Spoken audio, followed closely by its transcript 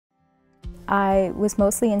I was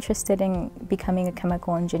mostly interested in becoming a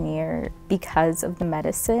chemical engineer because of the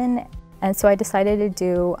medicine. And so I decided to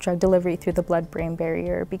do drug delivery through the blood-brain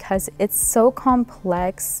barrier because it's so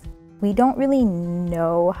complex. We don't really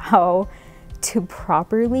know how to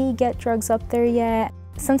properly get drugs up there yet.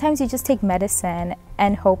 Sometimes you just take medicine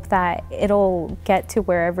and hope that it'll get to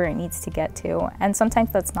wherever it needs to get to. And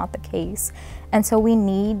sometimes that's not the case. And so we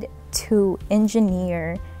need to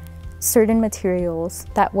engineer certain materials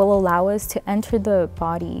that will allow us to enter the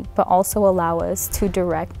body, but also allow us to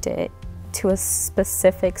direct it to a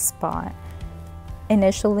specific spot.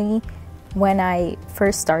 Initially, when I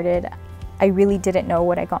first started, I really didn't know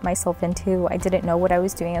what I got myself into. I didn't know what I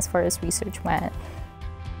was doing as far as research went.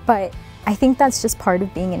 But I think that's just part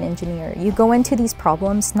of being an engineer. You go into these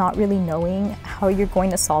problems not really knowing how you're going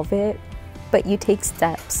to solve it, but you take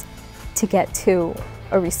steps to get to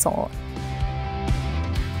a result.